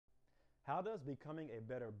How does becoming a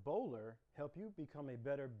better bowler help you become a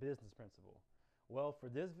better business principal? Well, for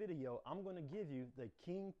this video, I'm going to give you the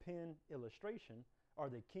kingpin illustration or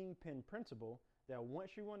the kingpin principle that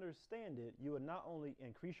once you understand it, you will not only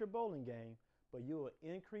increase your bowling game, but you will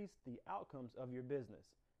increase the outcomes of your business.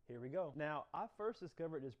 Here we go. Now, I first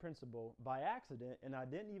discovered this principle by accident, and I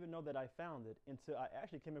didn't even know that I found it until I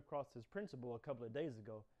actually came across this principle a couple of days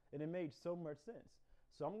ago, and it made so much sense.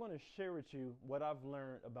 So I'm going to share with you what I've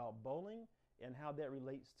learned about bowling and how that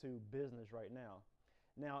relates to business right now.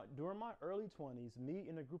 Now, during my early 20s, me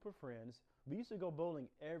and a group of friends, we used to go bowling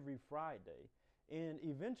every Friday. And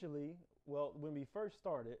eventually, well, when we first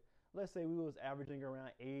started, let's say we was averaging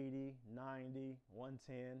around 80, 90,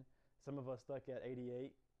 110. Some of us stuck at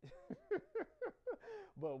 88.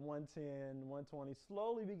 But 110, 120,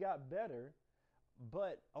 slowly we got better,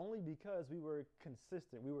 but only because we were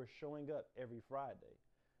consistent. We were showing up every Friday.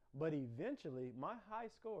 But eventually, my high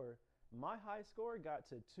score got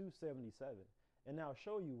to 277. And I'll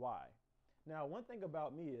show you why. Now, one thing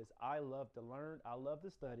about me is I love to learn, I love to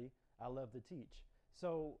study, I love to teach.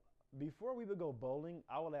 So before we would go bowling,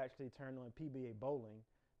 I would actually turn on PBA Bowling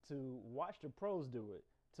to watch the pros do it,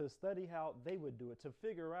 to study how they would do it, to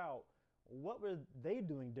figure out what were they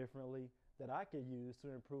doing differently that I could use to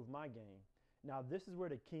improve my game. Now, this is where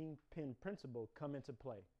the kingpin principle come into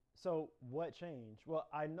play. So what changed? Well,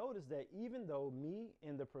 I noticed that even though me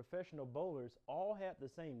and the professional bowlers all had the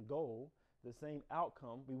same goal, the same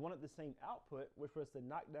outcome, we wanted the same output, which was to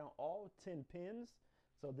knock down all 10 pins.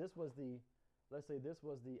 So this was the, let's say this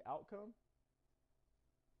was the outcome.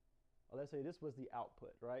 Or let's say this was the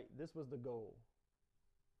output, right? This was the goal,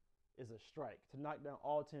 is a strike, to knock down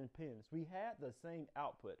all 10 pins. We had the same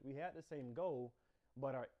output, we had the same goal,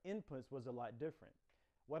 but our inputs was a lot different.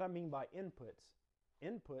 What I mean by inputs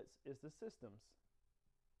is the systems.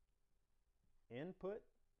 Input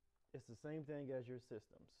is the same thing as your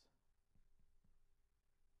systems.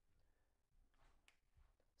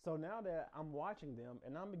 So now that I'm watching them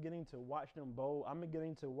and I'm beginning to watch them bowl, I'm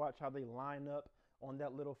beginning to watch how they line up on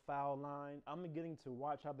that little foul line. I'm beginning to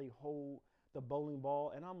watch how they hold the bowling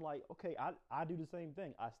ball. And I'm like, okay, I do the same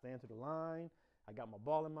thing. I stand to the line. I got my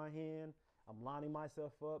ball in my hand. I'm lining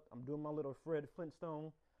myself up. I'm doing my little Fred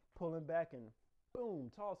Flintstone, pulling back and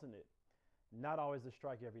boom, tossing it. Not always a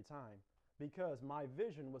strike every time because my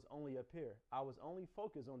vision was only up here. I was only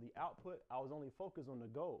focused on the output. I was only focused on the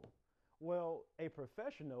goal. Well, a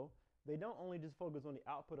professional, they don't only just focus on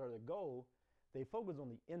the output or the goal, they focus on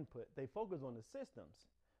the input, they focus on the systems.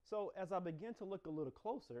 So as I began to look a little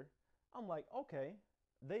closer, I'm like, okay,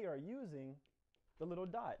 they are using the little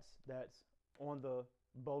dots that's on the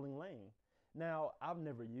bowling lane. Now, I've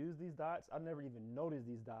never used these dots. I've never even noticed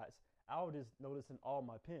these dots. I was just noticing all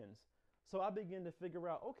my pins. So I began to figure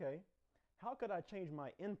out, okay, how could I change my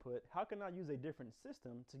input? How can I use a different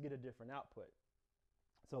system to get a different output?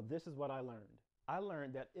 So this is what I learned. I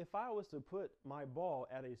learned that if I was to put my ball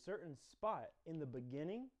at a certain spot in the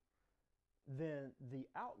beginning, then the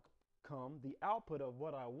outcome, the output of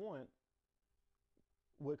what I want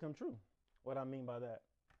would come true. What I mean by that?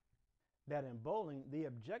 That in bowling, the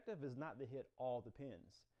objective is not to hit all the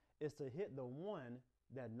pins. It's to hit the one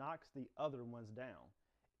that knocks the other ones down.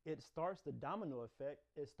 It starts the domino effect.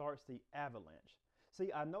 It starts the avalanche.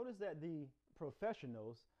 See, I noticed that the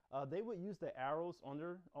professionals, they would use the arrows on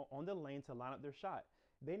the lane to line up their shot.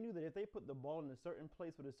 They knew that if they put the ball in a certain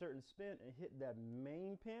place with a certain spin and hit that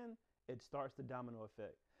main pin, it starts the domino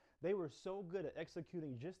effect. They were so good at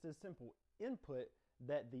executing just this simple input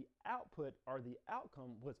that the output or the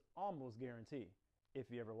outcome was almost guaranteed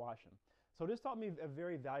if you ever watch them. So this taught me a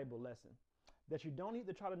very valuable lesson that you don't need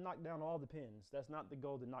to try to knock down all the pins. That's not the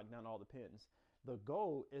goal, to knock down all the pins. The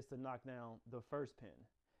goal is to knock down the first pin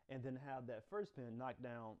and then have that first pin knock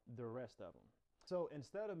down the rest of them. So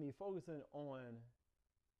instead of me focusing on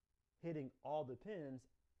hitting all the pins,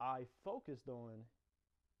 I focused on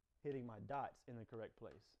hitting my dots in the correct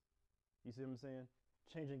place. You see what I'm saying?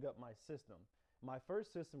 Changing up my system. My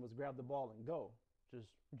first system was grab the ball and go.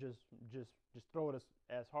 Just throw it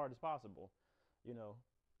as hard as possible. You know,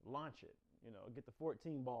 launch it. You know, get the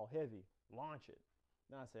 14 ball heavy, launch it.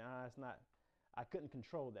 Now I say, it's not, I couldn't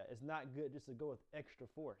control that. It's not good just to go with extra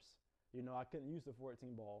force. You know, I couldn't use the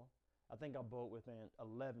 14 ball. I think I bowled with an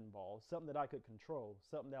 11 ball, something that I could control,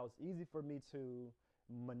 something that was easy for me to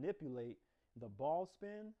manipulate the ball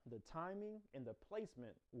spin, the timing, and the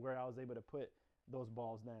placement where I was able to put those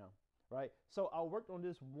balls down, right? So I worked on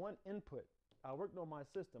this one input. I worked on my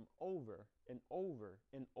system over and over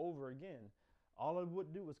and over again. All I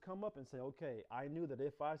would do was come up and say, okay, I knew that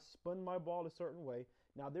if I spun my ball a certain way,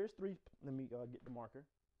 now there's three, let me get the marker.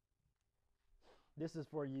 This is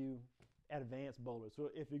for you advanced bowlers. So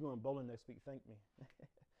if you're going bowling next week, thank me.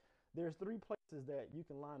 There's 3 places that you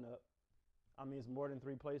can line up. I mean, it's more than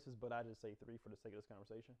 3 places, but I just say 3 for the sake of this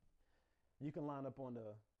conversation. You can line up on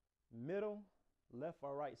the middle, left,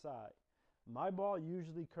 or right side. My ball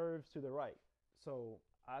usually curves to the right, so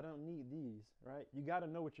I don't need these, right? You got to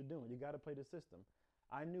know what you're doing. You got to play the system.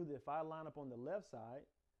 I knew that if I line up on the left side,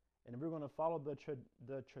 and we're going to follow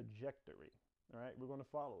the trajectory, all right? We're going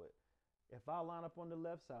to follow it. If I line up on the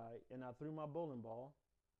left side and I threw my bowling ball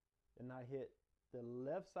and I hit the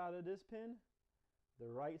left side of this pin, the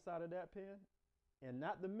right side of that pin, and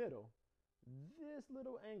not the middle, this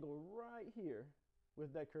little angle right here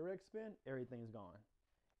with that correct spin, everything's gone.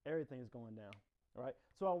 Everything's going down. All right.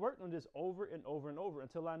 So I worked on this over and over and over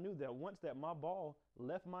until I knew that once that my ball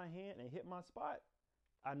left my hand and hit my spot,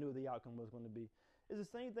 I knew the outcome was going to be. It's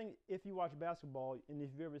the same thing if you watch basketball and if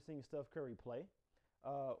you've ever seen Steph Curry play.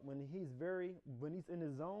 When he's in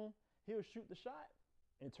his zone, he'll shoot the shot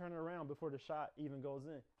and turn it around before the shot even goes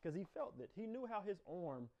in because he felt it. He knew how his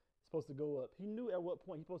arm is supposed to go up. He knew at what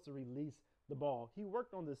point he's supposed to release the ball. He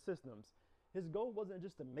worked on the systems. His goal wasn't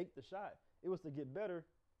just to make the shot. It was to get better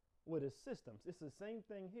with his systems. It's the same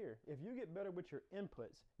thing here. If you get better with your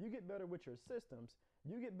inputs, you get better with your systems,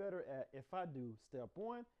 you get better at, if I do step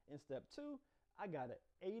 1 and step 2, I got an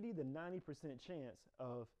 80 to 90% chance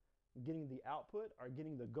of getting the output or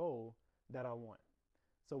getting the goal that I want.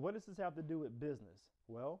 So what does this have to do with business?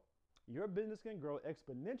 Well, your business can grow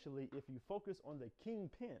exponentially if you focus on the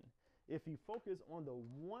kingpin. If you focus on the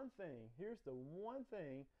one thing, here's the one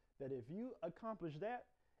thing that if you accomplish that,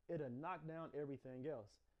 it'll knock down everything else.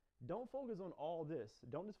 Don't focus on all this.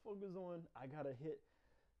 Don't just focus on, I got to hit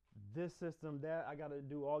this system, that, I got to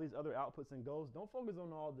do all these other outputs and goals. Don't focus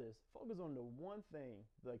on all this. Focus on the one thing,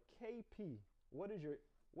 the KP. What is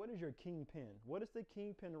your kingpin? What is the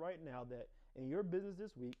kingpin right now that in your business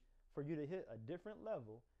this week for you to hit a different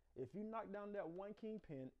level? If you knock down that one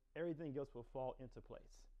kingpin, everything else will fall into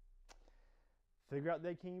place. Figure out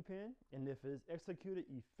that kingpin, and if it's executed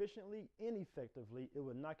efficiently and effectively, it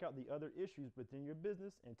will knock out the other issues within your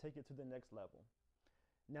business and take it to the next level.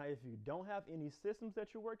 Now, if you don't have any systems that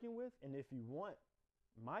you're working with, and if you want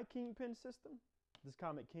my kingpin system, just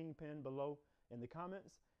comment kingpin below in the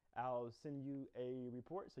comments. I'll send you a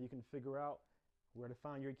report so you can figure out where to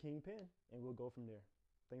find your kingpin, and we'll go from there.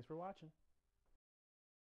 Thanks for watching.